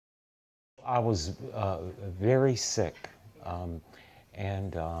I was very sick,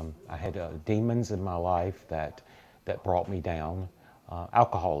 and I had demons in my life that brought me down,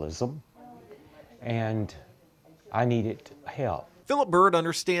 alcoholism, and I needed help. Phillip Byrd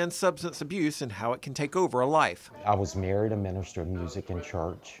understands substance abuse and how it can take over a life. I was married, a minister of music in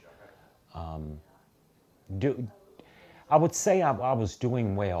church. I would say I was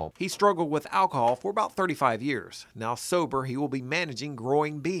doing well. He struggled with alcohol for about 35 years. Now sober, he will be managing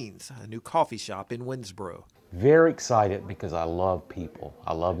Growing Beans, a new coffee shop in Winnsboro. Very excited because I love people.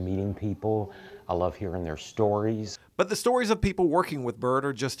 I love meeting people. I love hearing their stories. But the stories of people working with Byrd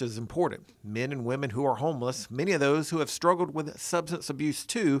are just as important. Men and women who are homeless, many of those who have struggled with substance abuse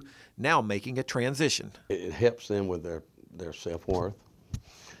too, now making a transition. It helps them with their self-worth,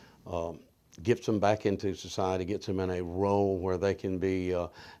 gets them back into society, gets them in a role where they can be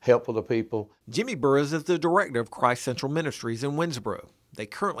helpful to people. Jimmy Burris is the director of Christ Central Ministries in Winnsboro. They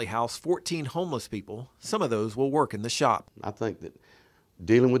currently house 14 homeless people. Some of those will work in the shop. I think that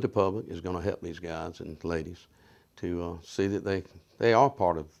dealing with the public is going to help these guys and ladies to see that they are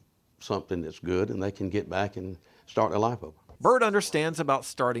part of something that's good and they can get back and start their life over. Byrd understands about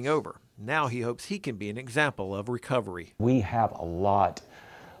starting over. Now he hopes he can be an example of recovery. We have a lot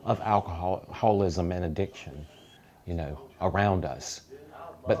of alcoholism and addiction, around us.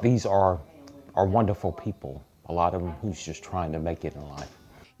 But these are wonderful people, a lot of them who's just trying to make it in life.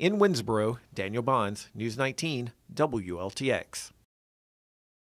 In Winnsboro, Daniel Bonds, News 19, WLTX.